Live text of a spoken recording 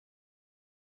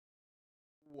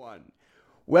One.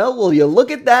 Well, will you look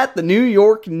at that? The New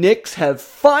York Knicks have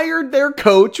fired their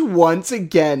coach once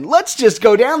again. Let's just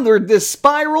go down this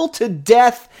spiral to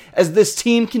death as this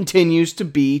team continues to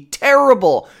be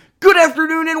terrible. Good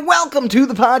afternoon and welcome to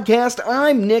the podcast.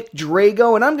 I'm Nick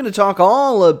Drago and I'm going to talk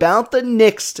all about the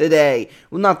Knicks today.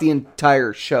 Well, not the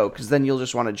entire show because then you'll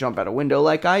just want to jump out a window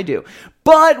like I do.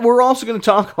 But we're also going to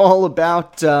talk all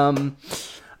about the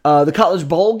college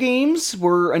bowl games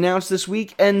were announced this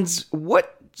week and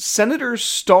what Senator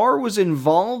Starr was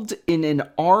involved in an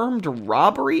armed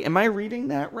robbery. Am I reading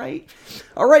that right?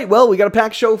 All right, well, we got a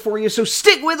packed show for you, so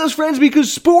stick with us, friends,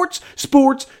 because sports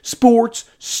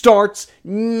starts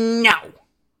now.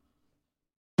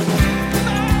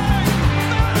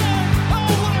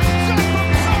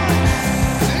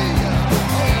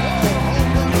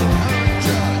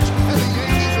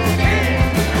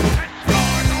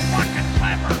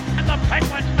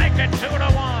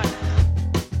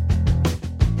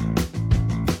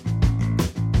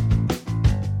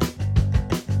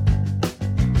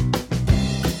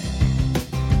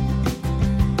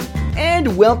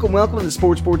 And welcome to the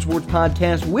Sports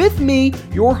Podcast with me,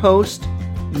 your host,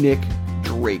 Nick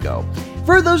Drago.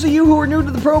 For those of you who are new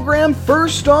to the program,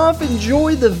 first off,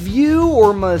 enjoy the view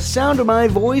or the sound of my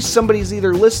voice. Somebody's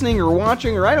either listening or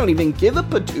watching, or I don't even give a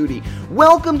patootie.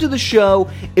 Welcome to the show.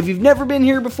 If you've never been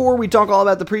here before, we talk all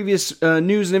about the previous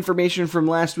news and information from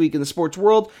last week in the sports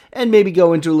world, and maybe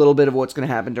go into a little bit of what's going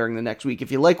to happen during the next week.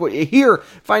 If you like what you hear,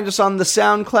 find us on the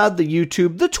SoundCloud, the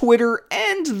YouTube, the Twitter,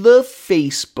 and the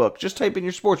Facebook. Just type in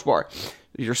your sports bar.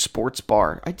 Your sports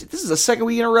bar. This is the second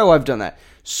week in a row I've done that.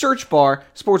 Search bar,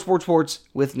 sports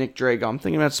with Nick Drago. I'm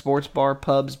thinking about sports bar,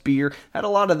 pubs, beer. Had a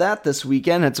lot of that this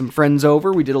weekend. Had some friends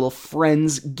over. We did a little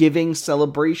Friendsgiving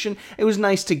celebration. It was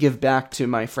nice to give back to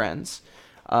my friends.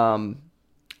 I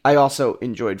also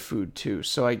enjoyed food too.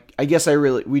 So I guess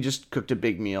we just cooked a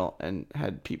big meal and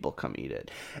had people come eat it.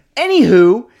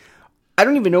 Anywho, I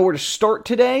don't even know where to start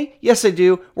today. Yes, I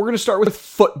do. We're going to start with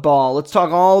football. Let's talk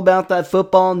all about that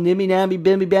football. Nimmy nabby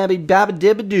bimby babby babba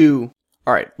dibba doo.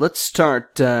 All right, let's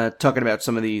start talking about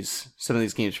some of these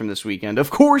games from this weekend. Of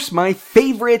course, my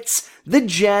favorites, the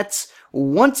Jets,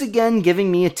 once again giving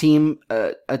me a team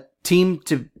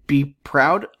to be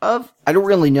proud of. I don't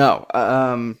really know.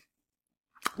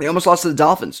 They almost lost to the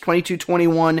Dolphins,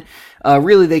 22-21.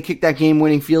 Really, they kicked that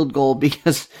game-winning field goal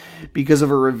because of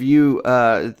a reviewed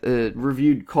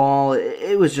call.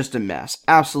 It was just a mess,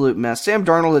 absolute mess. Sam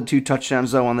Darnold had 2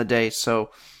 touchdowns though on the day,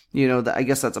 so I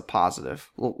guess that's a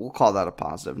positive. We'll call that a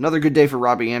positive. Another good day for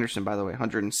Robbie Anderson, by the way,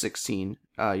 116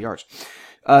 yards.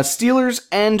 Steelers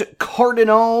and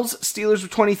Cardinals. Steelers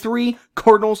with 23,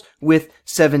 Cardinals with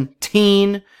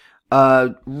 17.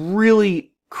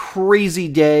 Really crazy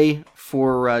day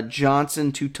for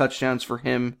Johnson, 2 touchdowns for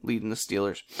him, leading the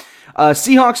Steelers.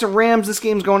 Seahawks and Rams, this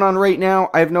game's going on right now.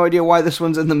 I have no idea why this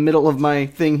one's in the middle of my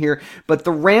thing here, but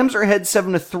the Rams are ahead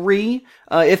 7-3.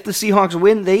 If the Seahawks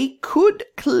win, they could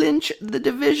clinch the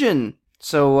division.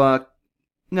 So,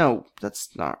 no,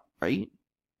 that's not right.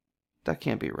 That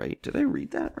can't be right. Did I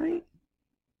read that right?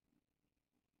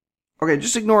 Okay,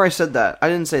 just ignore I said that. I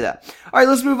didn't say that. All right,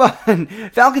 let's move on.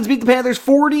 Falcons beat the Panthers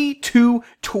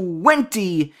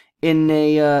 40-20 in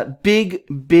a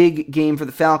big game for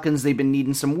the Falcons. They've been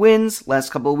needing some wins. Last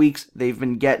couple of weeks, they've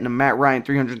been getting them. Matt Ryan,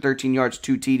 313 yards,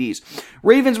 2 TDs.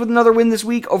 Ravens with another win this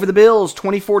week over the Bills,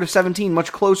 24-17,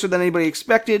 much closer than anybody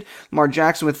expected. Lamar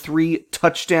Jackson with 3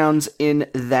 touchdowns in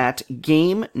that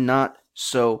game. Not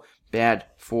so bad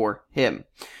for him.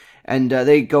 And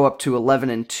they go up to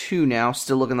 11-2 now,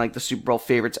 still looking like the Super Bowl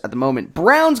favorites at the moment.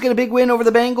 Browns get a big win over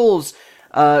the Bengals.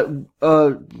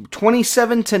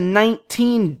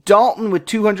 27-19. Dalton with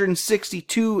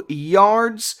 262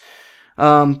 yards.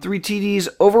 3 TDs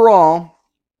overall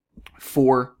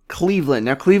for Cleveland.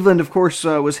 Now, Cleveland, of course,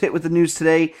 was hit with the news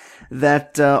today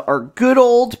that our good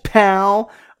old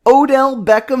pal Odell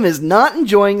Beckham is not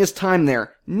enjoying his time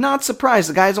there. Not surprised.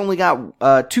 The guy's only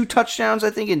got 2 touchdowns, I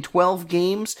think, in 12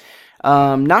 games.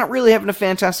 Not really having a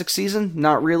fantastic season.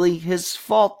 Not really his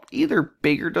fault either.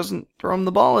 Baker doesn't throw him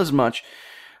the ball as much.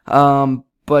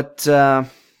 But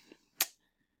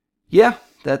yeah,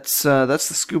 that's the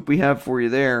scoop we have for you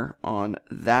there on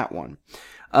that one.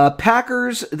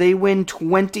 Packers, they win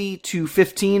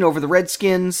 20-15 over the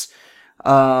Redskins.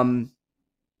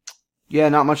 Yeah,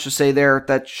 not much to say there.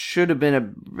 That should have been a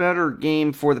better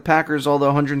game for the Packers, although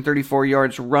 134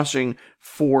 yards rushing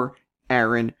for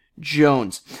Aaron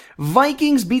Jones.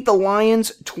 Vikings beat the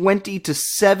Lions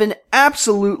 20-7.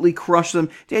 Absolutely crushed them.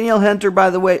 Danielle Hunter, by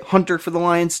the way, Hunter for the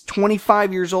Lions,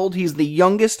 25 years old. He's the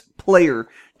youngest player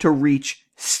to reach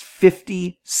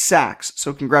 50 sacks.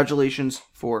 So congratulations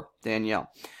for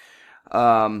Danielle.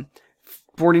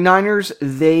 49ers,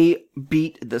 they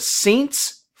beat the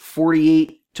Saints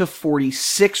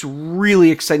 48-46.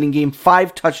 Really exciting game.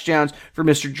 5 touchdowns for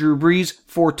Mr. Drew Brees,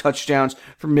 4 touchdowns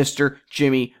for Mr.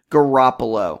 Jimmy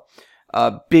Garoppolo.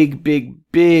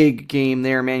 Big game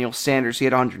there. Emmanuel Sanders, he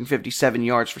had 157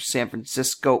 yards for San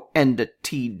Francisco and a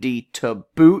TD to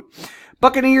boot.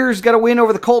 Buccaneers got a win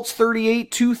over the Colts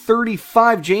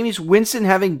 38-35. Jameis Winston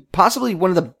having possibly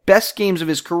one of the best games of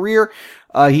his career.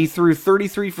 He threw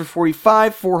 33 for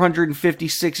 45,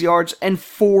 456 yards, and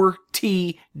 4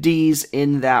 TDs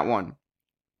in that one.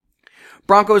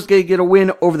 Broncos get a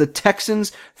win over the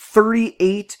Texans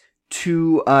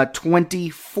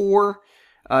 38-24.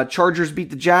 Chargers beat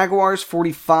the Jaguars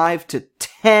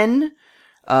 45-10.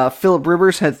 Phillip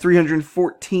Rivers had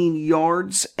 314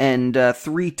 yards and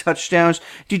 3 touchdowns.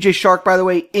 DJ Shark, by the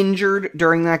way, injured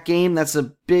during that game. That's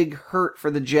a big hurt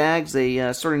for the Jags.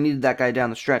 They sort of needed that guy down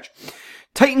the stretch.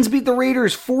 Titans beat the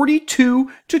Raiders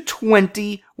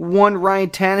 42-21. Ryan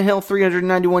Tannehill,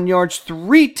 391 yards,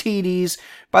 3 TDs.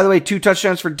 By the way, 2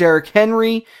 touchdowns for Derrick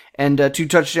Henry and 2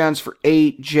 touchdowns for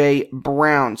A.J.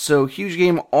 Brown. So huge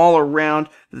game all around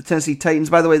for the Tennessee Titans.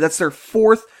 By the way, that's their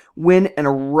 4th win in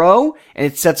a row, and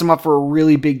it sets them up for a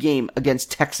really big game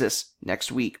against Texas next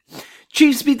week.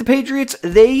 Chiefs beat the Patriots.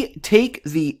 They take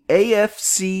the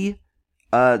AFC,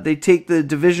 they take their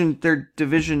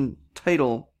division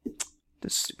title.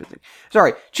 This stupid thing.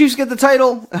 Sorry. Chiefs get the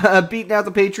title, beating out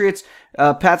the Patriots.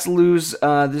 Pats lose.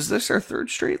 Is this their 3rd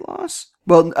straight loss?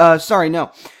 Well,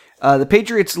 no. The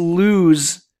Patriots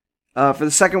lose for the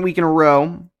 2nd week in a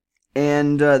row,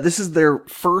 and this is their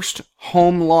first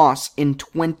home loss in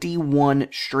 21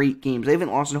 straight games. They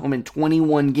haven't lost at home in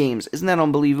 21 games. Isn't that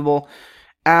unbelievable?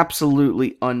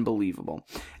 Absolutely unbelievable.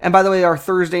 And by the way, our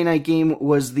Thursday night game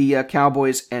was the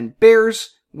Cowboys and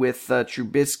Bears, with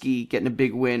Trubisky getting a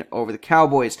big win over the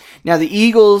Cowboys. Now, the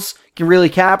Eagles can really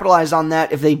capitalize on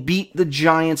that if they beat the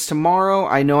Giants tomorrow.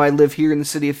 I know I live here in the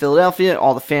city of Philadelphia.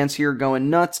 All the fans here are going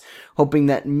nuts, hoping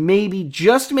that maybe,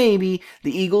 just maybe,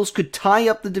 the Eagles could tie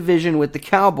up the division with the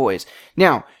Cowboys.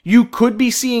 Now, you could be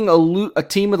seeing a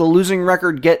team with a losing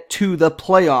record get to the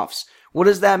playoffs. What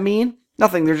does that mean?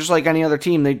 Nothing. They're just like any other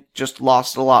team. They just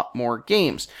lost a lot more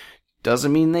games.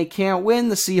 Doesn't mean they can't win.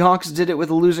 The Seahawks did it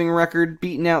with a losing record,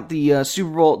 beating out the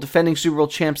defending Super Bowl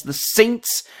champs, the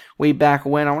Saints, way back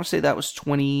when. I want to say that was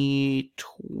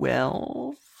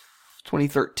 2012,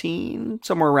 2013,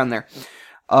 somewhere around there.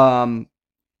 So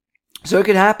it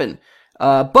could happen.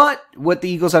 But what the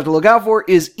Eagles have to look out for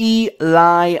is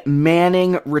Eli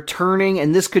Manning returning,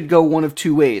 and this could go one of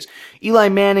 2 ways. Eli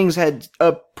Manning's had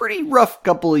a pretty rough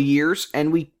couple of years,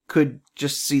 and we could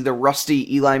just see the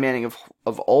rusty Eli Manning of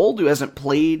old, who hasn't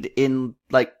played in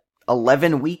like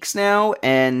 11 weeks now,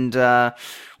 and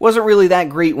wasn't really that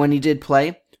great when he did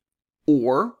play.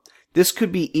 Or this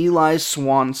could be Eli's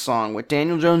swan song. With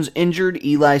Daniel Jones injured,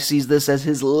 Eli sees this as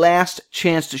his last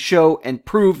chance to show and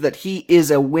prove that he is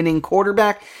a winning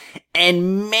quarterback.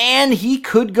 And man, he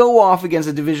could go off against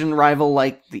a division rival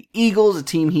like the Eagles, a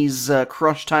team he's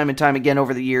crushed time and time again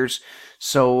over the years.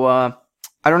 So,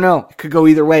 I don't know. It could go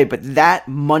either way, but that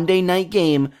Monday night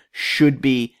game should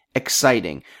be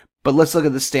exciting. But let's look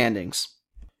at the standings.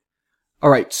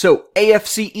 Alright, so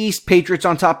AFC East, Patriots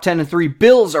on top 10-3.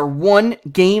 Bills are 1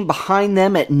 game behind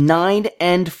them at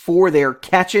 9-4. They're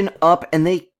catching up, and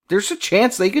there's a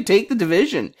chance they could take the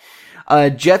division.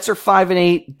 Jets are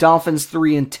 5-8, Dolphins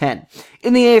 3-10.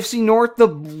 In the AFC North, the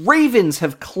Ravens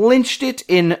have clinched it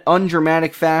in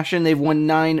undramatic fashion. They've won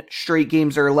 9 straight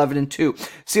games. They're 11-2.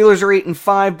 Steelers are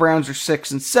 8-5, Browns are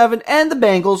 6-7, and the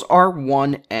Bengals are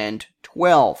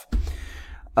 1-12.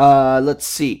 Let's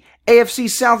see. AFC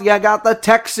South, I got the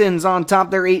Texans on top.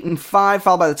 They're 8-5,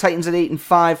 followed by the Titans at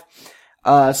 8-5.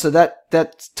 So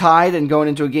that's tied and going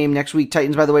into a game next week.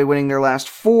 Titans, by the way, winning their last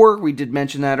 4. We did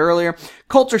mention that earlier.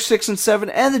 Colts are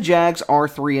 6-7, and the Jags are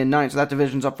 3-9. So that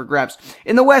division's up for grabs.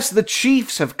 In the West, the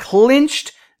Chiefs have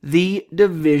clinched the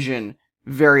division.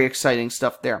 Very exciting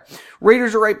stuff there.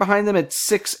 Raiders are right behind them at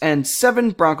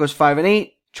 6-7. Broncos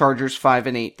 5-8. Chargers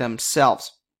 5-8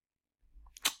 themselves.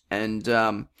 And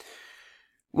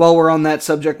while we're on that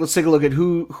subject, let's take a look at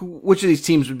which of these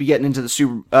teams would be getting into the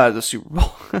Super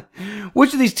Bowl.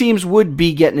 Which of these teams would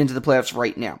be getting into the playoffs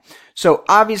right now? So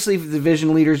obviously for the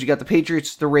division leaders, you got the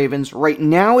Patriots, the Ravens. Right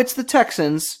now it's the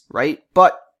Texans, right?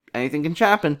 But anything can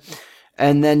happen.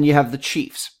 And then you have the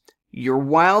Chiefs. Your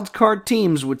wild card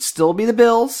teams would still be the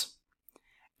Bills,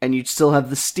 and you'd still have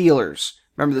the Steelers.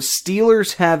 Remember, the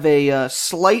Steelers have a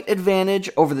slight advantage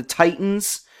over the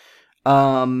Titans.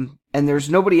 And there's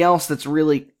nobody else that's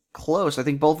really close. I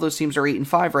think both of those teams are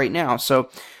 8-5 right now. So,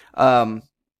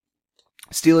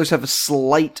 Steelers have a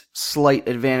slight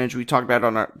advantage. We talked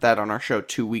about that on our show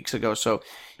 2 weeks ago. So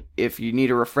if you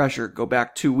need a refresher, go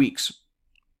back 2 weeks.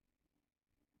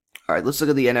 All right, let's look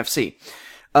at the NFC.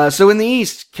 So in the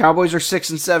East, Cowboys are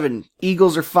 6-7,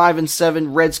 Eagles are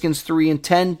 5-7, Redskins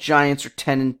 3-10, Giants are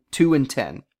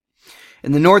 10-2-10.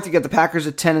 In the North, you got the Packers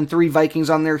at 10-3, Vikings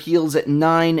on their heels at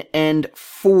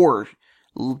 9-4.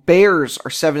 Bears are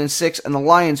 7-6, and the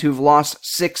Lions, who've lost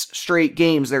 6 straight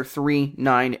games, they're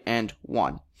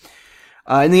 3-9-1.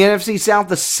 In the NFC South,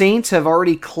 the Saints have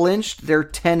already clinched. They're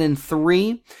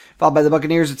 10-3, followed by the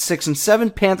Buccaneers at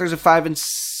 6-7, Panthers at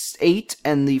 5-8,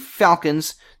 and the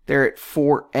Falcons, they're at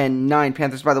 4-9.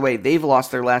 Panthers, by the way, they've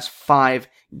lost their last 5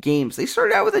 games. They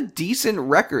started out with a decent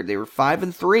record. They were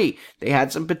 5-3. They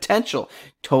had some potential.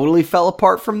 Totally fell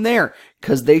apart from there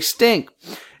because they stink.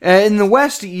 In the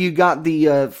West, you got the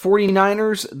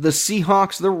 49ers, the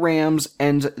Seahawks, the Rams,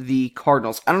 and the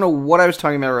Cardinals. I don't know what I was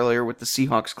talking about earlier with the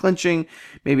Seahawks clinching.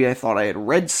 Maybe I thought I had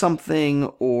read something,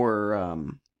 or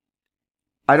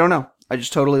I don't know. I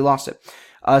just totally lost it.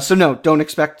 So no, don't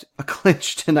expect a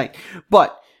clinch tonight.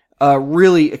 But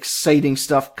really exciting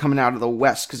stuff coming out of the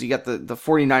West, because you got the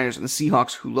 49ers and the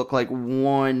Seahawks, who look like a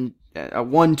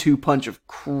 1-2 punch of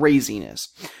craziness.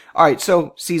 All right,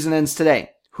 so season ends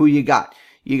today. Who you got?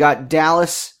 You got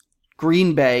Dallas,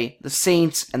 Green Bay, the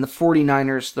Saints, and the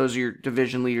 49ers. Those are your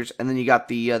division leaders. And then you got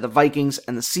the Vikings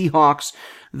and the Seahawks.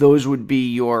 Those would be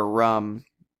your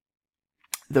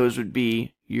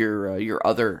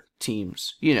other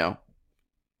teams. You know,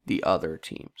 the other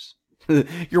teams.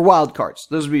 Your wild cards.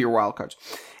 Those would be your wild cards.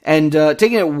 And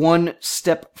taking it one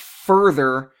step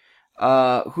further,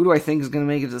 who do I think is going to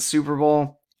make it to the Super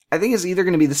Bowl? I think it's either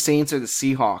going to be the Saints or the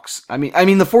Seahawks. I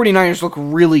mean, the 49ers look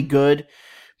really good,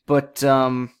 but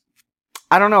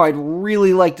I don't know. I'd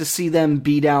really like to see them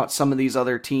beat out some of these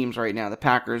other teams right now. The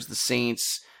Packers, the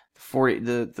Saints,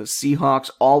 the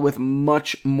Seahawks, all with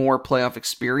much more playoff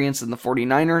experience than the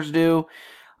 49ers do.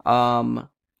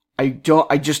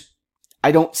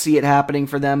 I don't see it happening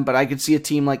for them, but I could see a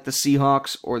team like the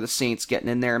Seahawks or the Saints getting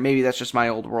in there. Maybe that's just my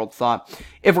old world thought.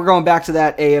 If we're going back to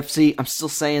that AFC, I'm still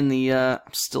saying the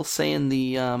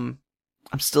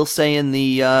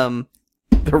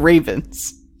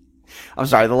Ravens. I'm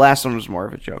sorry, the last one was more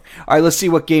of a joke. All right, let's see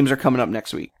what games are coming up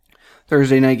next week.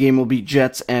 Thursday night game will be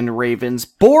Jets and Ravens.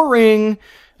 Boring.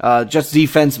 Jets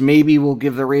defense maybe will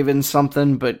give the Ravens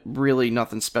something, but really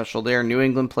nothing special there. New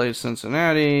England plays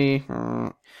Cincinnati.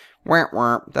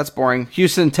 That's boring.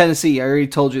 Houston, Tennessee. I already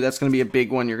told you that's going to be a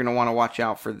big one. You're going to want to watch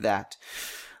out for that.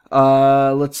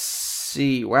 Let's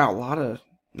see. Wow, a lot of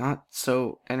not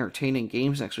so entertaining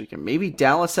games next weekend. Maybe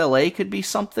Dallas, LA could be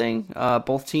something.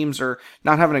 Both teams are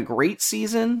not having a great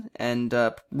season and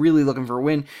really looking for a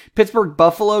win. Pittsburgh,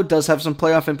 Buffalo does have some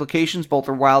playoff implications. Both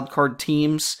are wild card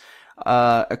teams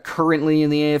currently in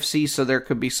the AFC, so there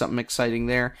could be something exciting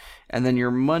there. And then your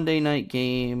Monday night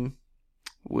game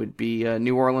would be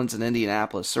New Orleans and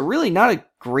Indianapolis. So really not a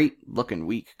great looking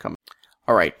week coming.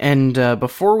 All right, and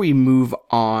before we move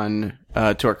on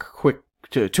to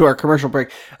our commercial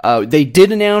break, they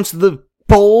did announce the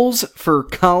bowls for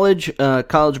college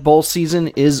bowl season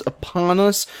is upon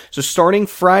us. So starting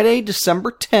Friday,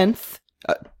 December 10th,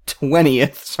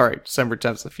 20th, sorry, December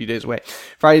 10th is a few days away.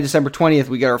 Friday, December 20th,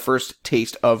 we get our first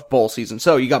taste of bowl season.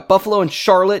 So you got Buffalo and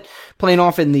Charlotte playing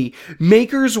off in the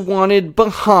Makers Wanted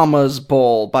Bahamas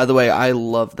Bowl. By the way, I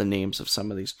love the names of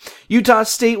some of these. Utah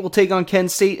State will take on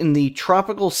Kent State in the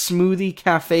Tropical Smoothie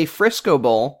Cafe Frisco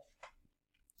Bowl.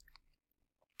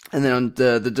 And then on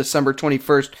the December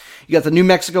 21st, you got the New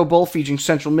Mexico Bowl featuring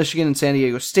Central Michigan and San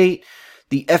Diego State.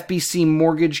 The FBC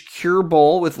Mortgage Cure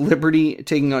Bowl with Liberty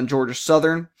taking on Georgia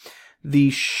Southern. The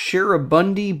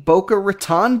Sheribundi Boca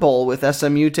Raton Bowl with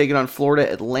SMU taking on Florida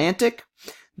Atlantic.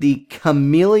 The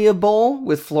Camellia Bowl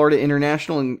with Florida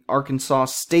International and Arkansas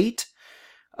State.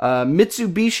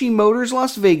 Mitsubishi Motors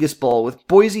Las Vegas Bowl with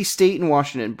Boise State and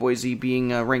Washington. Boise being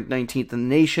ranked 19th in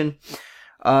the nation.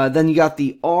 Then you got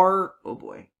the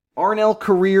Arnell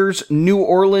Careers New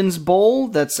Orleans Bowl.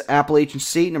 That's Appalachian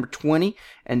State, number 20,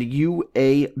 and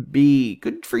UAB.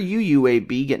 Good for you,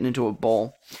 UAB, getting into a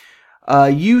bowl.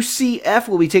 UCF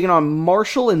will be taking on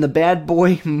Marshall in the Bad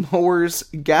Boy Mowers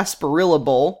Gasparilla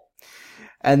Bowl.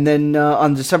 And then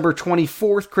on December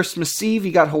 24th, Christmas Eve,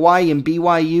 you got Hawaii and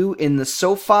BYU in the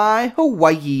SoFi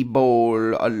Hawaii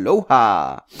Bowl.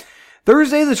 Aloha.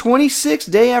 Thursday, the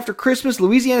 26th, day after Christmas,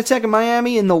 Louisiana Tech and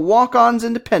Miami in the Walk-Ons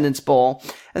Independence Bowl.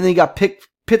 And then you got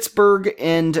Pittsburgh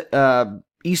and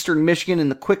Eastern Michigan in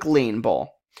the Quick Lane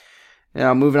Bowl.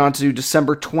 Now, moving on to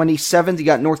December 27th, you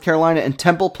got North Carolina and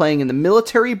Temple playing in the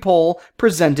Military Bowl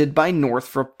presented by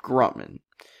Northrop Grumman.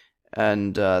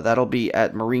 And that'll be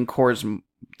at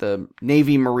the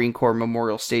Navy Marine Corps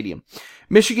Memorial Stadium.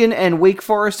 Michigan and Wake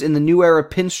Forest in the New Era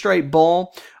Pinstripe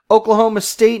Bowl. Oklahoma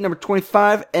State, number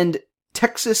 25, and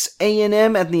Texas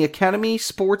A&M at the Academy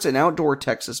Sports and Outdoor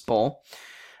Texas Bowl.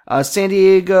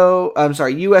 USC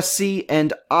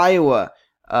and Iowa.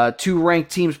 Two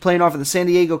ranked teams playing off in the San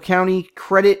Diego County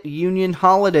Credit Union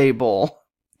Holiday Bowl.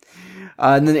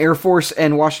 And then Air Force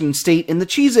and Washington State in the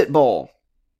Cheez-It Bowl.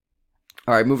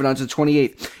 All right, moving on to the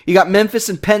 28th. You got Memphis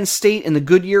and Penn State in the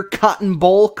Goodyear Cotton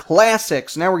Bowl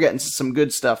Classics. Now we're getting to some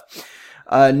good stuff.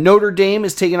 Notre Dame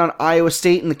is taking on Iowa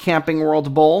State in the Camping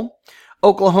World Bowl.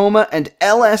 Oklahoma and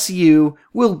LSU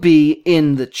will be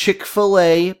in the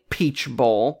Chick-fil-A Peach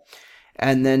Bowl.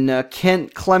 And then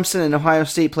Kent, Clemson, and Ohio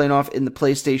State playing off in the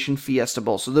PlayStation Fiesta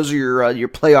Bowl. So those are your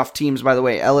playoff teams, by the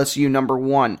way. LSU, number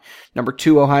 1. Number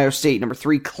 2, Ohio State. Number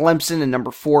 3, Clemson. And number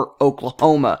 4,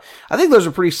 Oklahoma. I think those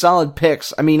are pretty solid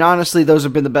picks. I mean, honestly, those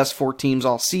have been the best 4 teams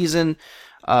all season.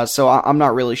 So I'm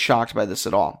not really shocked by this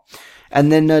at all.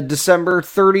 And then December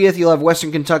 30th, you'll have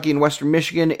Western Kentucky and Western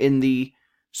Michigan in the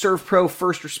ServPro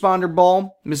First Responder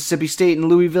Bowl, Mississippi State and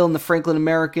Louisville in the Franklin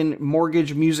American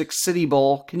Mortgage Music City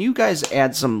Bowl. Can you guys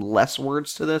add some less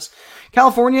words to this?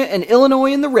 California and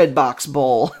Illinois in the Redbox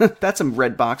Bowl. That's a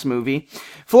Redbox movie.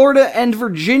 Florida and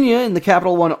Virginia in the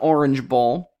Capital One Orange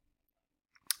Bowl.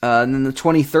 And then the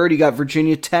 23rd, you got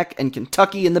Virginia Tech and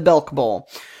Kentucky in the Belk Bowl.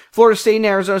 Florida State and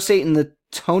Arizona State in the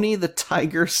Tony the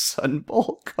Tiger Sun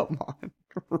Bowl. Come on,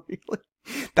 really?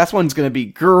 That one's going to be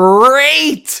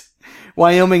great!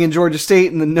 Wyoming and Georgia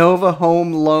State in the Nova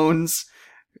Home Loans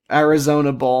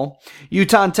Arizona Bowl.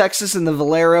 Utah and Texas in the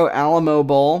Valero Alamo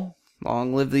Bowl.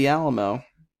 Long live the Alamo.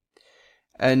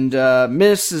 And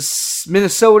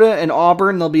Minnesota and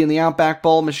Auburn, they'll be in the Outback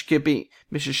Bowl. Mississippi.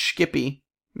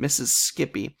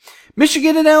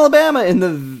 Michigan and Alabama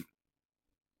in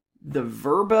the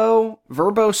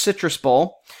Verbo Citrus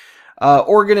Bowl.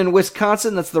 Oregon and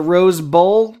Wisconsin, that's the Rose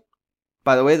Bowl.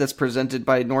 By the way, that's presented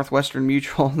by Northwestern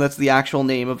Mutual. That's the actual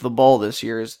name of the bowl this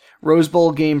year, is Rose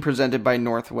Bowl game presented by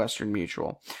Northwestern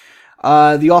Mutual.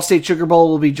 The All-State Sugar Bowl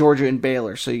will be Georgia and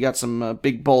Baylor, so you got some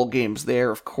big bowl games there,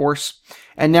 of course.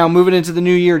 And now moving into the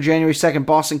new year, January 2nd,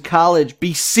 Boston College,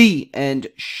 BC, and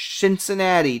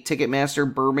Cincinnati,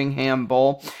 Ticketmaster Birmingham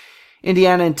Bowl.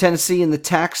 Indiana and Tennessee in the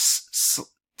Tax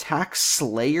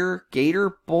Slayer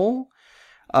Gator Bowl.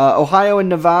 Ohio and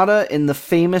Nevada in the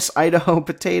famous Idaho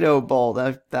Potato Bowl.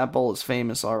 That bowl is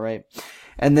famous, all right.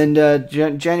 And then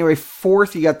January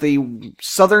 4th, you got the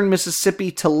Southern Mississippi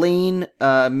Tulane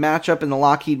matchup in the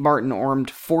Lockheed Martin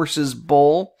Armed Forces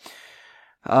Bowl.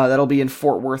 That'll be in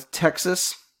Fort Worth,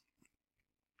 Texas.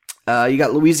 You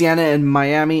got Louisiana and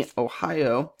Miami,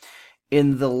 Ohio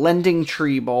in the Lending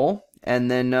Tree Bowl. And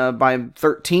then by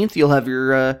 13th, you'll have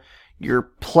your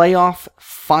playoff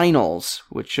finals,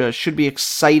 which should be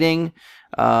exciting.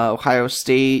 Ohio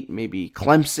State, maybe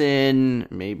Clemson,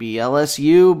 maybe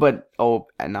LSU, but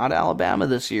not Alabama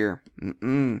this year.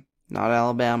 Not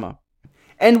Alabama.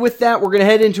 And with that, we're going to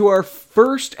head into our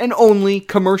first and only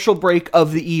commercial break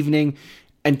of the evening.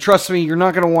 And trust me, you're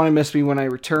not going to want to miss me when I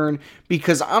return,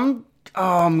 because I'm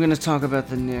going to talk about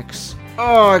the Knicks.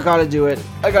 I got to do it.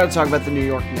 I got to talk about the New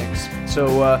York Knicks.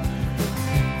 So,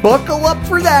 buckle up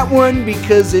for that one,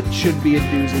 because it should be a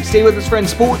doozy. Stay with us,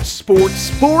 friends.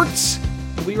 Sports.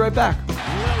 We'll be right back.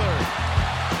 Lillard,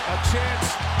 a chance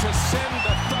to send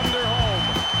the Thunder home.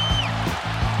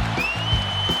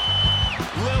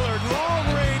 Lillard,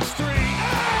 long-range three,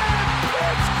 and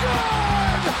it's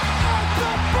good! At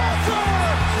the buzzer!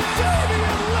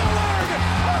 Damian Lillard!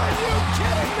 Are you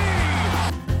kidding me?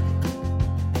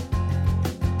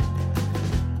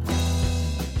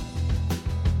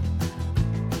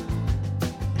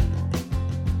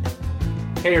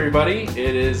 Hey everybody,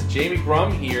 it is Jamie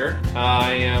Grum here.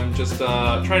 I am just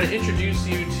trying to introduce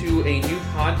you to a new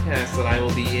podcast that I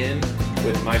will be in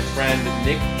with my friend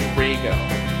Nick Drago.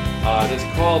 It's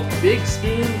called Big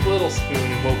Spoon, Little Spoon,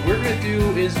 and what we're going to do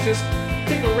is just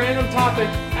pick a random topic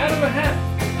out of a hat,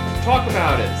 talk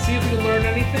about it, see if we can learn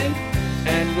anything,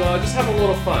 and just have a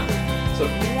little fun. So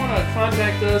if you want to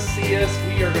contact us, see us,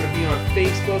 we are going to be on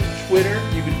Facebook, Twitter.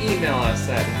 You can email us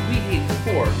at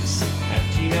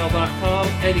wehatesports@gmail.com,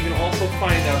 and you can also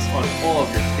find us on all of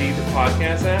your favorite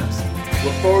podcast apps.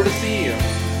 Look forward to seeing you.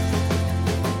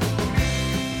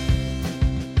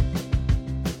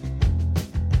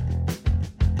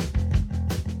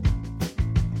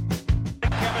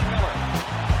 Kevin Miller.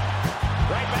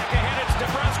 Right back ahead, it's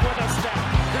DeBrusque with a step.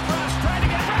 DeBrusque trying to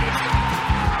get ready.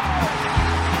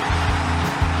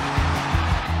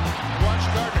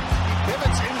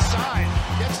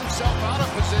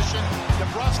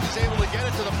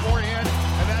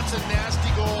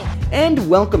 And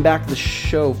welcome back to the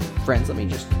show, friends. Let me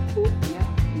just... We're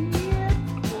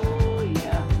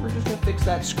just going to fix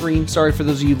that screen. Sorry for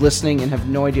those of you listening and have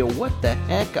no idea what the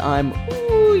heck I'm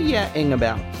ooh-yeah-ing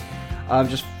about. I'm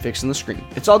just fixing the screen.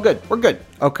 It's all good. We're good.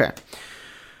 Okay.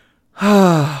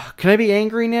 Can I be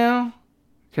angry now?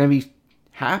 Can I be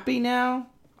happy now?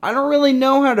 I don't really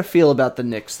know how to feel about the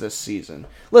Knicks this season.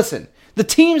 Listen, the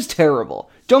team's terrible.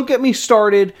 Don't get me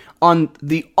started on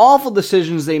the awful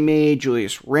decisions they made.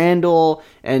 Julius Randle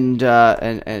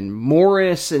and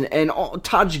Morris and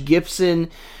Taj Gibson.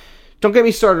 Don't get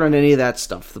me started on any of that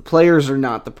stuff. The players are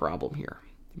not the problem here.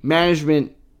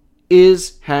 Management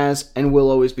is, has, and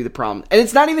will always be the problem. And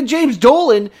it's not even James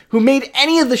Dolan who made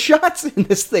any of the shots in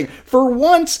this thing. For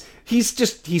once, he's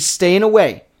staying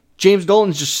away. James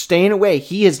Dolan's just staying away.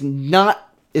 It's not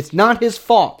his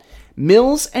fault.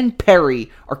 Mills and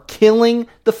Perry are killing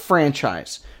the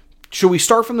franchise. Should we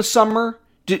start from the summer?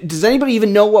 Does anybody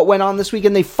even know what went on this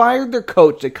weekend? They fired their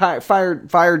coach. They fired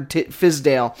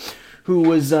Fizdale, who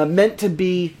was meant to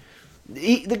be...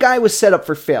 the guy was set up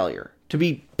for failure. To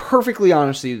be perfectly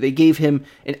honest with you, they gave him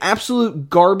an absolute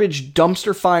garbage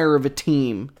dumpster fire of a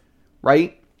team,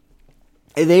 right?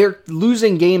 They are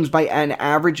losing games by an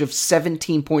average of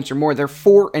 17 points or more. They're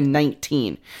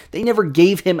 4-19. They never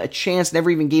gave him a chance, never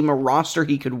even gave him a roster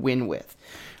he could win with.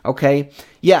 Okay?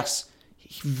 Yes,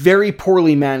 very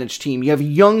poorly managed team. You have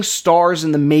young stars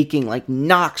in the making like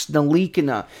Knox,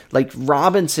 Nalikina, like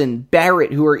Robinson,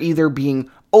 Barrett, who are either being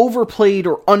overplayed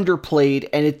or underplayed,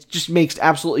 and it just makes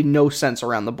absolutely no sense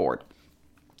around the board.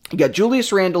 You got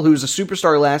Julius Randle, who was a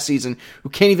superstar last season, who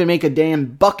can't even make a damn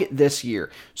bucket this year.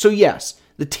 So yes,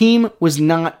 the team was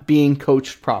not being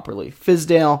coached properly.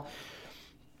 Fizdale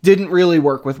didn't really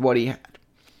work with what he had.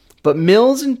 But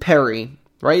Mills and Perry,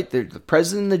 right, the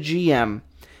president and the GM,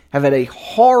 have had a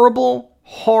horrible,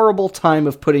 horrible time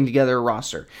of putting together a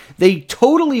roster. They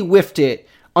totally whiffed it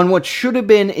on what should have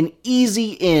been an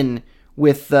easy in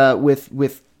with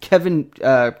Kevin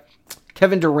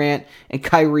Durant and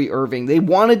Kyrie Irving. They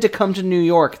wanted to come to New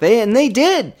York. They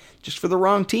did, just for the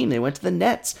wrong team. They went to the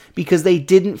Nets because they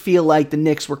didn't feel like the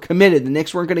Knicks were committed. The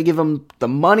Knicks weren't going to give them the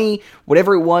money,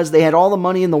 whatever it was. They had all the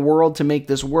money in the world to make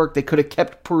this work. They could have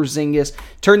kept Porzingis,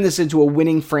 turned this into a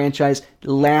winning franchise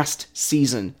last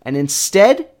season. And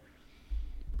instead,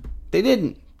 they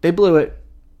didn't. They blew it.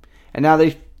 And now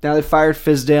they fired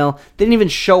Fizdale. They didn't even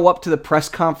show up to the press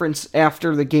conference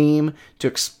after the game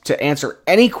to answer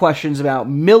any questions about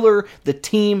Miller, the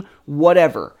team,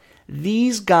 whatever.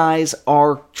 These guys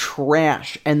are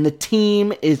trash, and the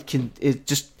team is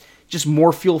just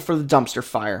more fuel for the dumpster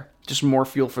fire. Just more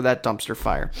fuel for that dumpster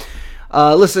fire.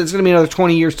 Listen, it's going to be another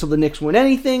 20 years till the Knicks win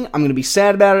anything. I'm going to be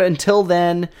sad about it until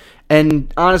then,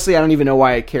 and honestly, I don't even know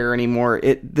why I care anymore.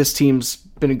 This team's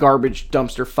been a garbage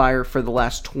dumpster fire for the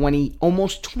last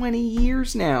almost 20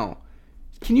 years now.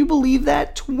 Can you believe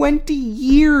that? 20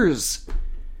 years!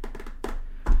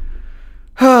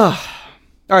 All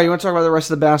right, you want to talk about the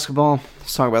rest of the basketball?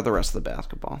 Let's talk about the rest of the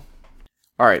basketball.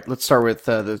 All right, let's start with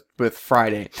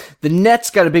Friday. The Nets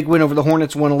got a big win over the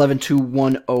Hornets,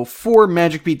 111-104.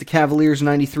 Magic beat the Cavaliers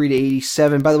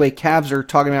 93-87. By the way, Cavs are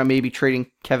talking about maybe trading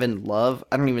Kevin Love.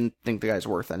 I don't even think the guy's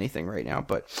worth anything right now,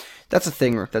 but that's a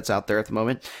thing that's out there at the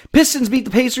moment. Pistons beat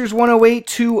the Pacers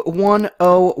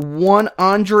 108-101.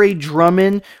 Andre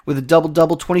Drummond with a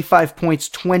double-double, 25 points,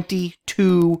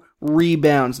 22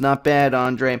 rebounds. Not bad,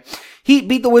 Andre. Heat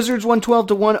beat the Wizards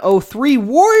 112-103.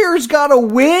 Warriors got a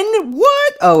win?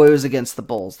 What? Oh, it was against the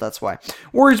Bulls. That's why.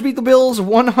 Warriors beat the Bills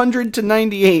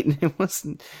 100-98. It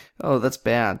wasn't. Oh, that's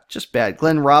bad. Just bad.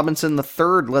 Glenn Robinson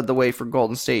III led the way for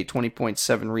Golden State.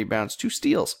 20.7 rebounds, 2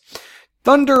 steals.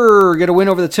 Thunder get a win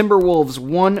over the Timberwolves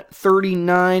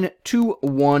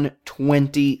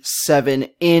 139-127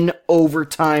 in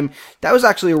overtime. That was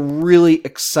actually a really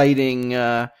exciting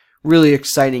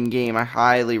game. I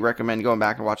highly recommend going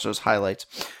back and watch those highlights.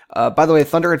 By the way,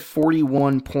 Thunder had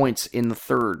 41 points in the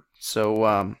third,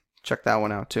 so check that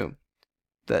one out too.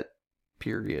 That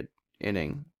period,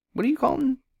 inning. What do you call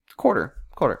them? Quarter.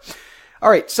 All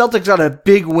right, Celtics got a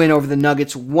big win over the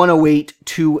Nuggets,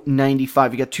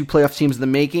 108-95. You got 2 playoff teams in the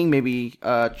making, maybe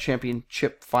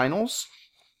championship finals.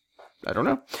 I don't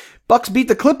know. Bucks beat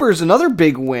the Clippers, another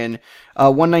big win,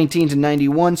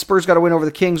 119-91. Spurs got a win over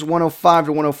the Kings,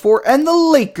 105-104. And the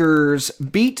Lakers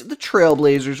beat the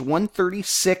Trailblazers,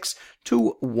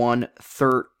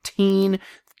 136-113.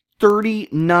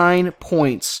 39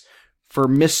 points for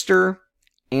Mr.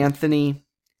 Anthony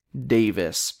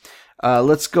Davis.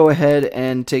 Let's go ahead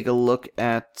and take a look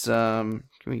at, how do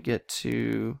I get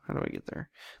there?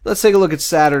 Let's take a look at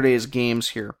Saturday's games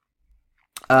here.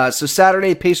 So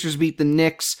Saturday, Pacers beat the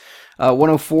Knicks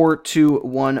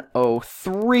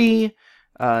 104-103.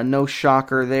 No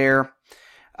shocker there.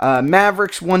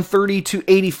 Mavericks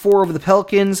 130-84 over the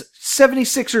Pelicans.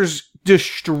 76ers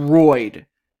destroyed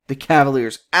the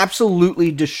Cavaliers.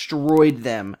 Absolutely destroyed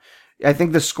them. I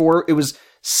think the score, it was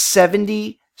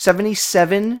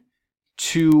 77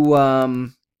 to,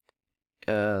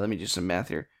 let me do some math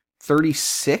here.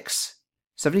 36?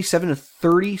 77 to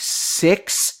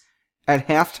 36 at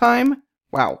halftime?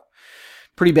 Wow.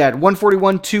 Pretty bad.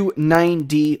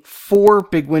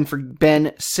 141-94. Big win for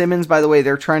Ben Simmons. By the way,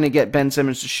 they're trying to get Ben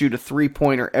Simmons to shoot a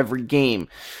three-pointer every game.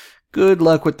 Good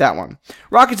luck with that one.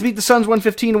 Rockets beat the Suns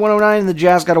 115-109, and the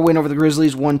Jazz got a win over the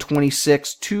Grizzlies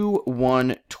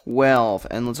 126-112.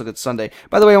 And let's look at Sunday.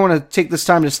 By the way, I want to take this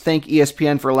time to thank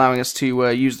ESPN for allowing us to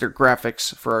use their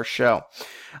graphics for our show.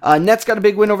 Nets got a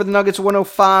big win over the Nuggets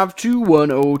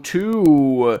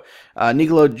 105-102.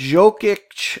 Nikola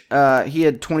Jokic, he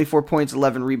had 24 points,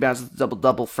 11 rebounds with a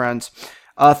double-double, friends.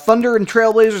 Thunder and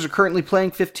Trailblazers are currently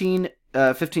playing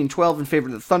 15-12 in favor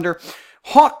of the Thunder.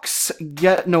 Hawks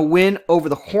getting a win over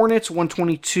the Hornets,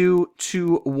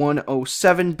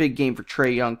 122-107. Big game for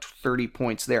Trae Young, 30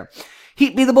 points there.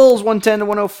 Heat beat the Bulls,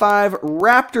 110-105.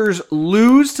 Raptors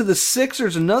lose to the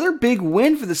Sixers. Another big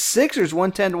win for the Sixers,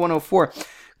 110-104.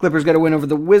 Clippers got a win over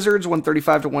the Wizards,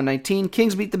 135-119.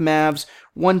 Kings beat the Mavs,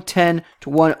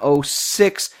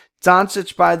 110-106.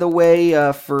 Doncic, by the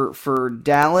way, for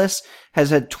Dallas,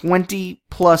 has had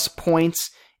 20-plus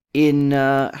points in,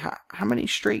 how many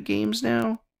straight games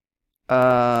now?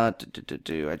 I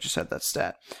just had that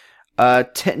stat.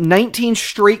 19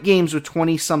 straight games with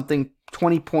 20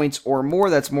 points or more.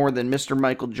 That's more than Mr.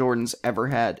 Michael Jordan's ever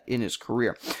had in his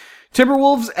career.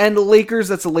 Timberwolves and the Lakers,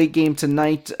 that's a late game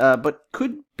tonight, but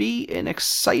could be an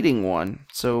exciting one.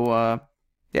 So,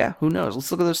 yeah, who knows?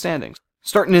 Let's look at those standings.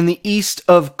 Starting in the East,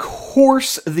 of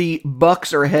course, the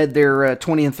Bucks are ahead. They're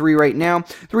 20-3 right now.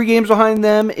 3 games behind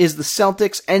them is the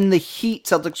Celtics and the Heat.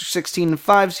 Celtics are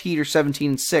 16-5. Heat are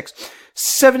 17-6.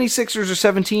 76ers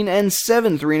are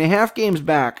 17-7. 3.5 games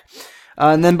back.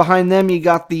 And then behind them, you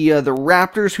got the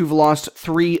Raptors, who've lost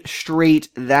 3 straight.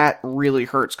 That really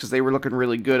hurts because they were looking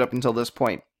really good up until this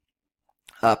point.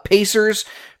 Pacers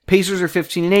are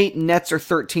 15-8. Nets are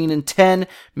 13-10.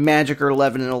 Magic are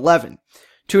 11-11.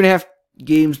 2.5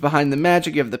 games behind the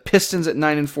Magic, you have the Pistons at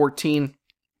 9-14.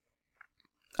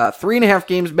 3.5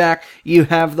 games back, you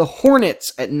have the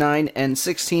Hornets at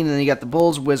 9-16, and then you got the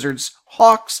Bulls, Wizards,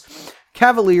 Hawks,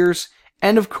 Cavaliers,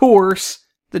 and of course,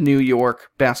 the New York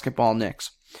Basketball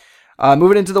Knicks.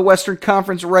 Moving into the Western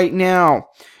Conference right now,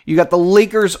 you got the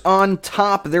Lakers on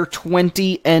top. They're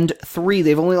 20-3.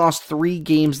 They've only lost 3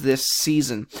 games this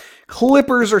season.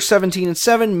 Clippers are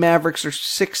 17-7. Mavericks are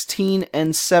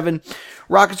 16-7.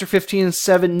 Rockets are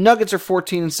 15-7. Nuggets are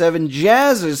 14-7.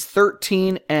 Jazz is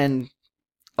 13-11.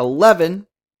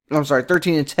 I'm sorry,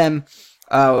 13-10.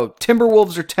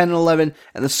 Timberwolves are 10-11,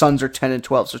 and the Suns are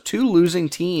 10-12. So 2 losing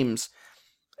teams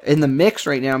in the mix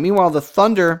right now. Meanwhile, the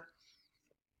Thunder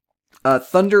are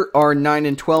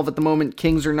 9-12 at the moment.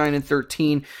 Kings are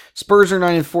 9-13. Spurs are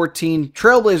 9-14.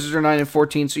 Trailblazers are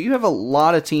 9-14. So you have a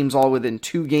lot of teams all within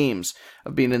 2 games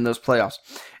of being in those playoffs.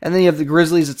 And then you have the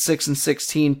Grizzlies at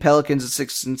 6-16, Pelicans at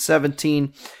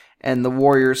 6-17, and the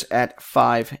Warriors at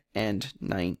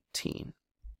 5-19.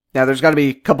 Now there's got to be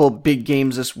a couple of big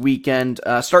games this weekend.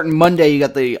 Starting Monday, you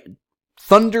got the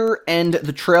Thunder and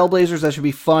the Trailblazers. That should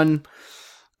be fun.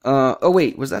 Oh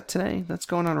wait, was that today? That's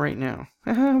going on right now.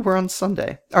 We're on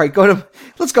Sunday. All right,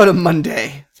 let's go to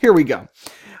Monday. Here we go.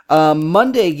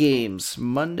 Monday games.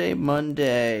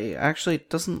 Monday. Actually, it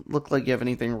doesn't look like you have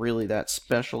anything really that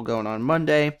special going on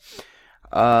Monday.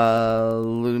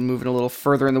 Moving a little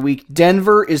further in the week,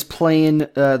 Denver is playing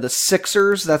the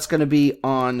Sixers. That's going to be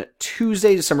on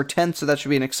Tuesday, December 10th, so that should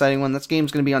be an exciting one. That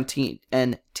game's going to be on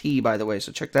TNT, by the way,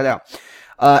 so check that out.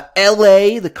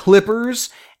 LA, the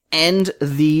Clippers, and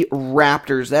the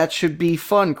Raptors. That should be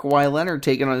fun. Kawhi Leonard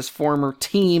taking on his former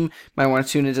team. Might want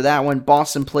to tune into that one.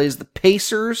 Boston plays the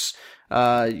Pacers.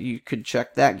 You could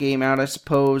check that game out, I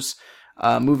suppose.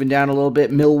 Moving down a little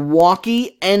bit,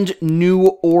 Milwaukee and New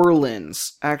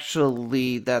Orleans.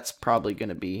 Actually, that's probably going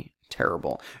to be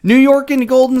terrible. New York and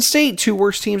Golden State, 2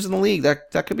 worst teams in the league.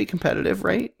 That could be competitive,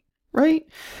 right?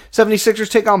 76ers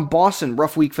take on Boston.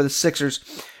 Rough week for the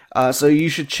Sixers. So you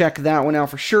should check that one out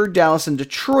for sure. Dallas and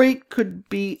Detroit could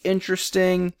be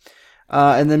interesting.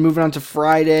 And then moving on to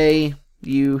Friday,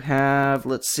 you have,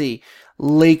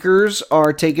 Lakers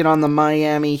are taking on the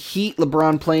Miami Heat.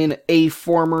 LeBron playing a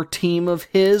former team of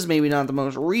his. Maybe not the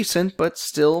most recent, but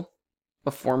still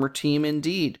a former team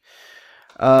indeed.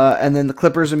 And then the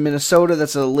Clippers in Minnesota,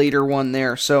 that's a later one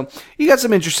there. So you got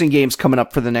some interesting games coming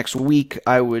up for the next week.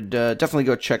 I would definitely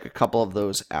go check a couple of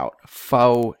those out.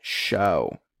 Faux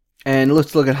show. And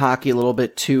let's look at hockey a little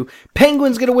bit too.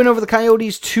 Penguins going to win over the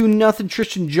Coyotes 2-0.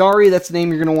 Tristan Jarry, that's the name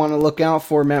you're going to want to look out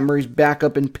for. Matt Murray's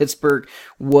backup in Pittsburgh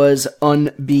was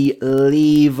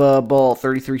unbelievable.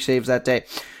 33 saves that day.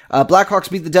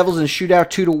 Blackhawks beat the Devils in a shootout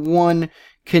 2-1.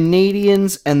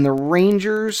 Canadians and the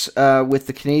Rangers, with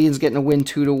the Canadians getting a win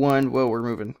 2-1. Whoa, we're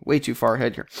moving way too far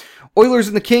ahead here. Oilers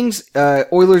and the Kings,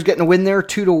 Oilers getting a win there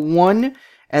 2-1.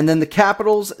 And then the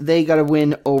Capitals, they got a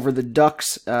win over the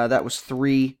Ducks. That was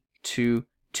 3-2.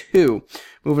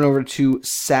 Moving over to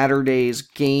Saturday's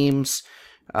games.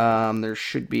 There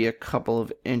should be a couple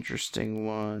of interesting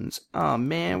ones. Oh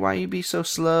man, why you be so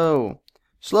slow?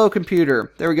 Slow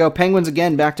computer. There we go. Penguins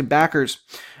again, back to backers.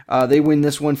 They win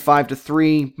this one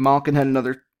 5-3. Malkin had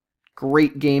another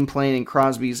great game playing in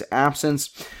Crosby's absence.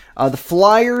 The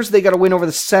Flyers, they got a win over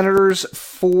the Senators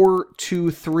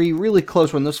 4-3. Really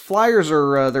close one. Those Flyers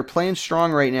are they're playing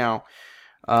strong right now.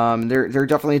 They're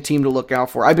definitely a team to look out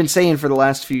for. I've been saying for the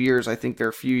last few years, I think they're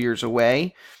a few years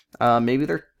away. Maybe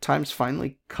their time's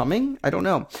finally coming? I don't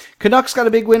know. Canucks got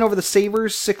a big win over the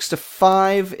Sabres,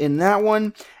 6-5 in that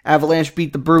one. Avalanche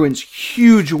beat the Bruins.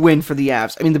 Huge win for the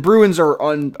Avs. I mean, the Bruins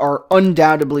are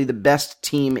undoubtedly the best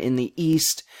team in the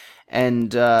East.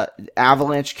 And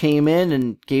Avalanche came in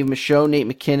and gave them a show. Nate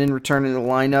McKinnon returning to the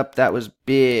lineup. That was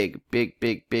big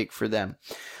for them.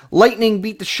 Lightning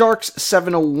beat the Sharks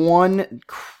 7-1.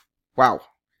 Wow,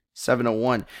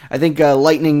 7-1. I think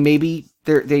Lightning maybe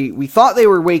we thought they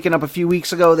were waking up a few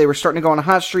weeks ago. They were starting to go on a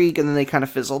hot streak, and then they kind of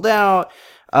fizzled out.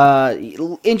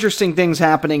 Interesting things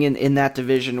happening in that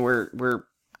division where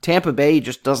Tampa Bay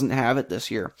just doesn't have it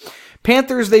this year.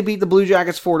 Panthers, they beat the Blue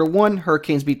Jackets 4-1.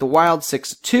 Hurricanes beat the Wild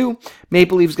 6-2.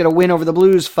 Maple Leafs get a win over the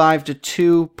Blues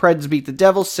 5-2. Preds beat the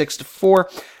Devils 6-4.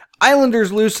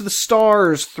 Islanders lose to the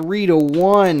Stars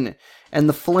 3-1. And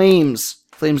the Flames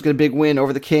get a big win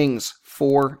over the Kings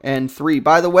 4-3.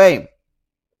 By the way,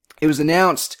 it was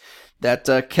announced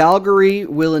that Calgary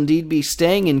will indeed be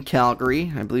staying in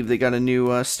Calgary. I believe they got a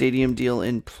new stadium deal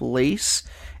in place.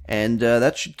 And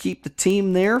that should keep the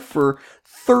team there for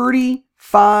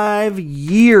 35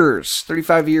 years.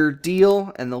 35-year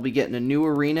deal, and they'll be getting a new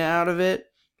arena out of it.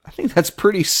 I think that's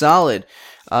pretty solid.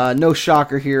 No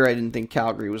shocker here. I didn't think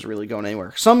Calgary was really going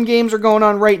anywhere. Some games are going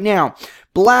on right now.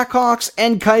 Blackhawks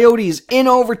and Coyotes in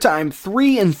overtime,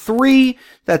 3-3.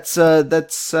 That's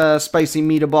spicy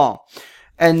meatball.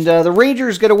 And the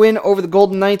Rangers get a win over the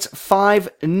Golden Knights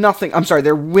 5-0. I'm sorry,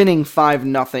 they're winning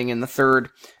 5-0 in the third.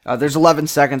 There's 11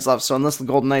 seconds left, so unless the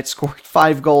Golden Knights scored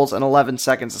 5 goals in 11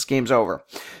 seconds, this game's over.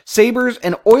 Sabres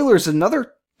and Oilers,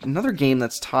 another game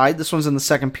that's tied. This one's in the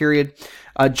second period.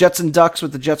 Jets and Ducks,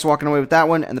 with the Jets walking away with that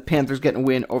one, and the Panthers getting a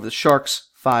win over the Sharks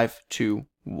 5-1.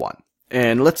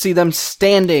 And let's see them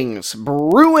standings.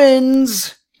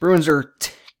 Bruins are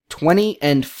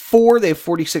 20-4. They have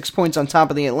 46 points on top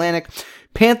of the Atlantic.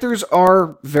 Panthers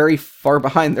are very far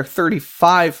behind. They're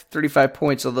 35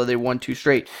 points, although they won 2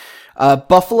 straight.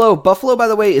 Buffalo, by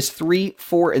the way, is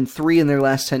 3-4-3 in their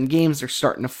last 10 games. They're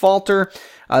starting to falter.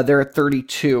 They're at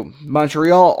 32.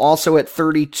 Montreal also at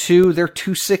 32. They're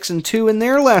 2-6-2 in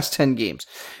their last 10 games.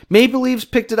 Maple Leafs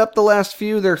picked it up the last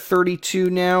few. They're 32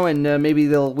 now, and maybe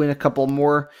they'll win a couple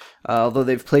more. Although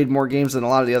they've played more games than a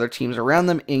lot of the other teams around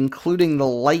them, including the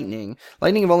Lightning.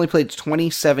 Lightning have only played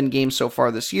 27 games so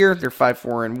far this year. They're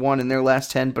 5-4-1 in their last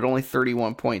 10, but only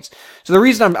 31 points. So the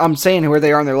reason I'm saying where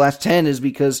they are in their last 10 is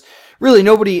because really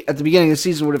nobody at the beginning of the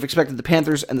season would have expected the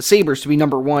Panthers and the Sabres to be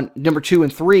number 2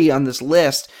 and 3 on this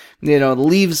list. You know, the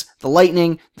Leafs, the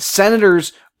Lightning, the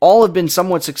Senators, all have been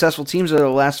somewhat successful teams over the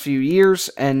last few years,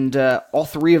 and all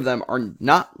 3 of them are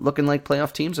not looking like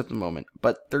playoff teams at the moment,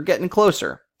 but they're getting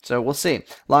closer. So we'll see. A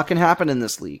lot can happen in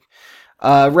this league.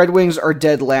 Red Wings are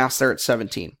dead last. They're at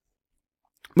 17.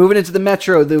 Moving into the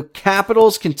Metro, the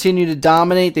Capitals continue to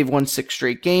dominate. They've won 6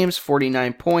 straight games,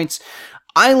 49 points.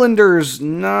 Islanders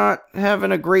not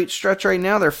having a great stretch right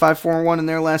now. They're 5-4-1 in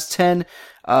their last 10.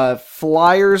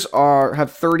 Flyers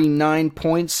have 39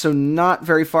 points, so not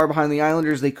very far behind the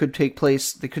Islanders. They could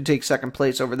take second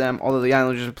place over them, although the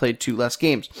Islanders have played 2 less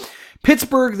games.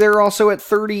 Pittsburgh, they're also at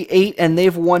 38, and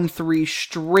they've won 3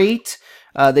 straight.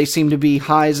 They seem to be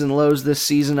highs and lows this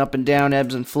season, up and down,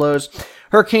 ebbs and flows.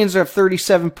 Hurricanes have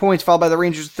 37 points, followed by the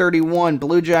Rangers at 31,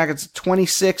 Blue Jackets at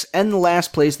 26, and the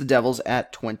last place, the Devils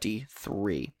at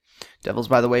 23. Devils,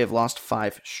 by the way, have lost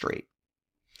 5 straight.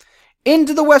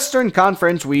 Into the Western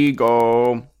Conference we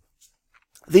go.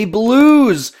 The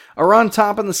Blues are on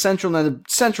top in the Central. Now, the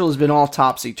Central has been all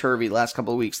topsy-turvy the last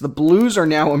couple of weeks. The Blues are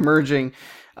now emerging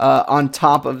on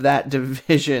top of that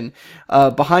division.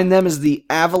 Behind them is the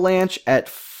Avalanche at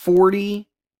 40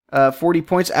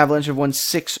 points. Avalanche have won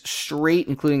 6 straight,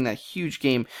 including that huge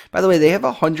game. By the way, they have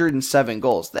 107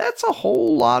 goals. That's a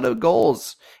whole lot of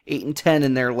goals. 8 and 2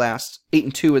 in their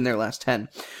last 10.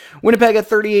 Winnipeg at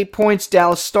 38 points.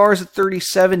 Dallas Stars at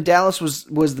 37. Dallas was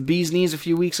the bee's knees a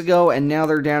few weeks ago, and now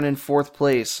they're down in 4th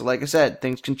place. So like I said,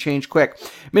 things can change quick.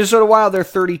 Minnesota Wild, they're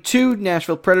 32.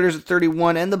 Nashville Predators at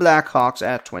 31, and the Blackhawks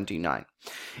at 29.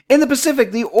 In the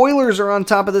Pacific, the Oilers are on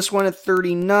top of this one at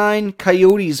 39.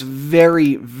 Coyotes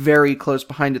very, very close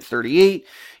behind at 38.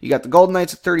 You got the Golden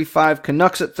Knights at 35,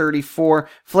 Canucks at 34,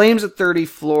 Flames at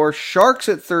 34, Sharks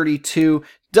at 32,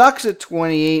 Ducks at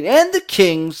 28, and the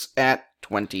Kings at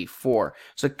 24.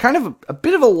 So kind of a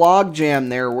bit of a logjam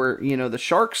there where, the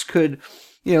Sharks could,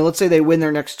 let's say they win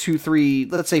their next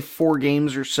 4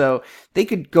 games or so. They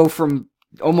could go from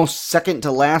almost second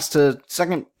to last to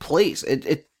second place.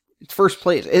 It's first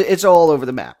place. It's all over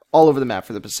the map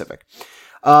for the Pacific.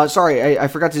 Sorry, I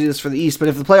forgot to do this for the East, but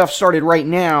if the playoffs started right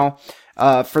now,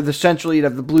 for the Central, you'd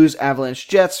have the Blues, Avalanche,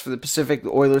 Jets. For the Pacific,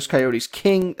 the Oilers, Coyotes,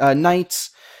 Knights.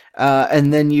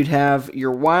 And then you'd have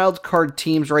your wild card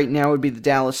teams right now would be the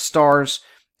Dallas Stars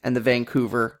and the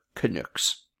Vancouver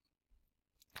Canucks.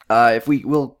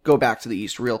 We'll go back to the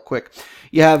East real quick.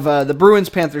 You have the Bruins,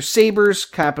 Panthers, Sabres,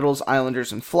 Capitals,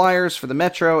 Islanders, and Flyers for the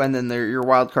Metro, and then your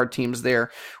wild card teams there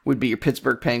would be your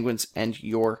Pittsburgh Penguins and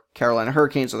your Carolina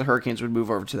Hurricanes, so the Hurricanes would move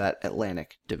over to that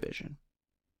Atlantic Division.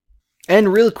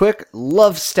 And real quick,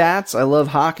 love stats. I love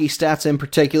hockey stats in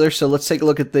particular, so let's take a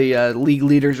look at the league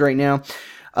leaders right now.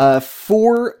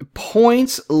 4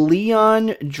 points,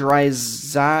 Leon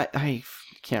Draisaitl.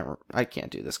 I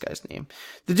can't do this guy's name.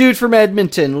 The dude from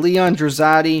Edmonton, Leon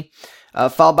Draisaitl,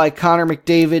 followed by Connor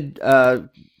McDavid.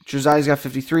 Draisaitl's got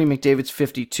 53, McDavid's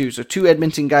 52. So 2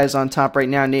 Edmonton guys on top right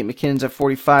now. Nate McKinnon's at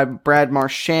 45. Brad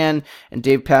Marchand and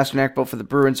Dave Pastrnak, both for the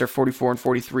Bruins, are 44 and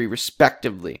 43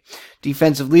 respectively.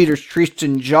 Defensive leaders,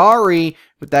 Tristan Jarry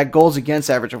with that goals against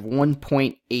average of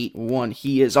 1.81.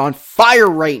 He is on fire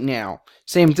right now.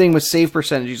 Same thing with save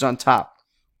percentage. He's on top.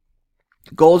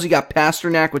 Goals, you got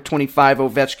Pastrnak with 25,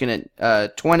 Ovechkin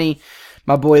at 20.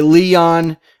 My boy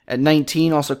Leon at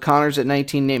 19. Also Connors at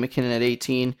 19. Nate McKinnon at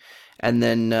 18. And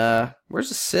then, where's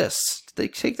assists? Did they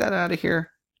take that out of here?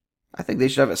 I think they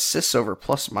should have assists over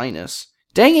plus minus.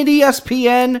 Dang it,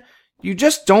 ESPN! You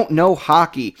just don't know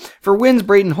hockey. For wins,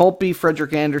 Braden Holtby,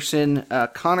 Frederick Anderson,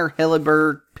 Connor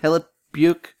Hellebuyck,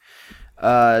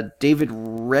 David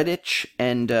Redditch,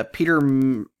 and Peter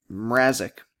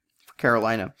Mrazek for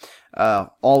Carolina.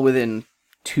 All within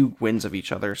 2 wins of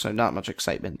each other, so not much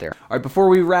excitement there. All right, before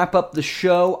we wrap up the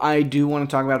show, I do want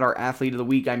to talk about our Athlete of the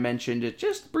Week. I mentioned it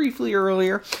just briefly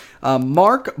earlier.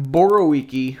 Mark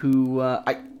Borowiecki, who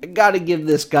I got to give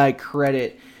this guy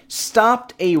credit,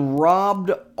 stopped a robbed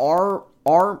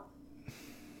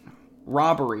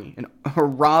robbery. A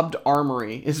robbed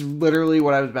armory is literally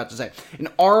what I was about to say. An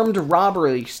armed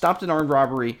robbery. Stopped an armed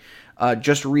robbery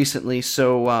just recently.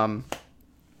 So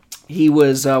he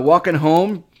was walking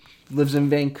home. Lives in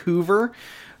Vancouver.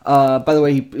 By the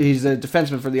way, he's a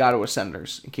defenseman for the Ottawa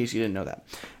Senators, in case you didn't know that.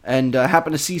 And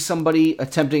happened to see somebody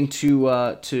attempting to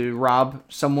rob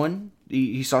someone.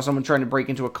 He saw someone trying to break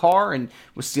into a car and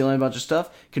was stealing a bunch of stuff.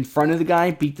 Confronted the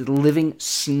guy, beat the living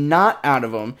snot out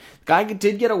of him. The guy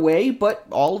did get away, but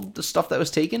all of the stuff that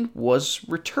was taken was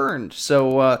returned.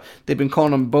 So they've been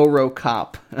calling him Boro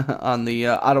Cop on the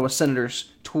Ottawa Senators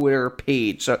Twitter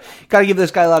page. So gotta give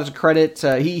this guy a lot of credit.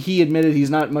 He admitted he's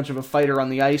not much of a fighter on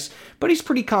the ice, but he's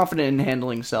pretty confident in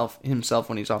handling himself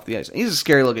when he's off the ice. He's a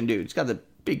scary looking dude. He's got the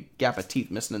big gap of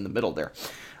teeth missing in the middle there.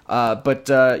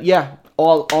 Yeah,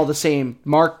 all the same.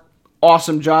 Mark,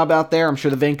 awesome job out there. I'm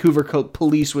sure the Vancouver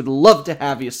police would love to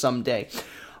have you someday.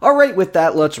 All right, with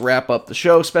that, let's wrap up the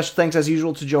show. Special thanks, as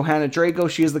usual, to Johanna Drago.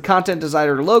 She is the content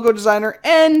designer, logo designer,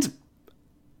 and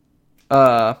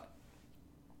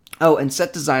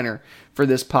set designer for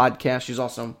this podcast. She's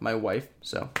also my wife,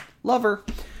 so love her.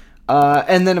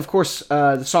 And then, of course,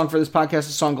 the song for this podcast is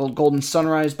a song called Golden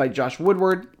Sunrise by Josh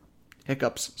Woodward.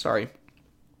 Hiccups, sorry.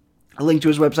 A link to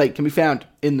his website can be found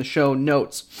in the show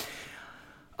notes.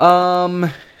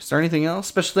 Is there anything else?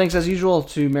 Special thanks, as usual,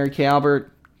 to Mary Kay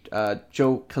Albert,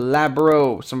 Joe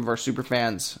Calabro, some of our super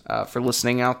fans, for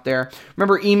listening out there.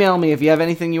 Remember, email me if you have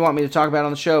anything you want me to talk about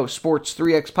on the show,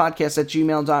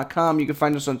 sports3xpodcast@gmail.com. You can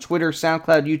find us on Twitter,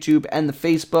 SoundCloud, YouTube, and the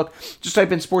Facebook. Just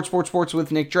type in Sports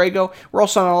with Nick Drago. We're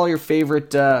also on all your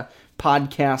favorite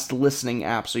podcast listening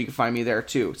apps, so you can find me there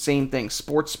too. Same thing,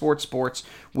 Sports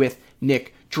with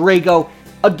Nick Drago.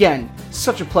 Again,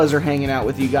 such a pleasure hanging out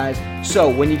with you guys. So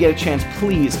when you get a chance,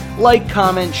 please like,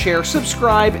 comment, share,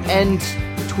 subscribe, and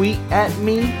tweet at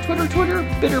me.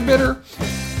 Twitter, bitter.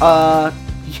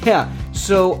 Yeah,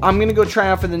 so I'm going to go try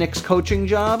out for the Knicks coaching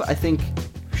job. I think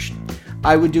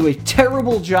I would do a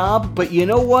terrible job, but you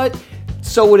know what?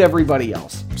 So would everybody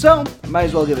else. So, I might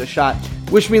as well give it a shot.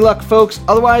 Wish me luck, folks.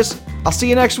 Otherwise, I'll see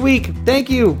you next week. Thank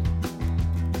you.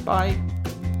 Bye.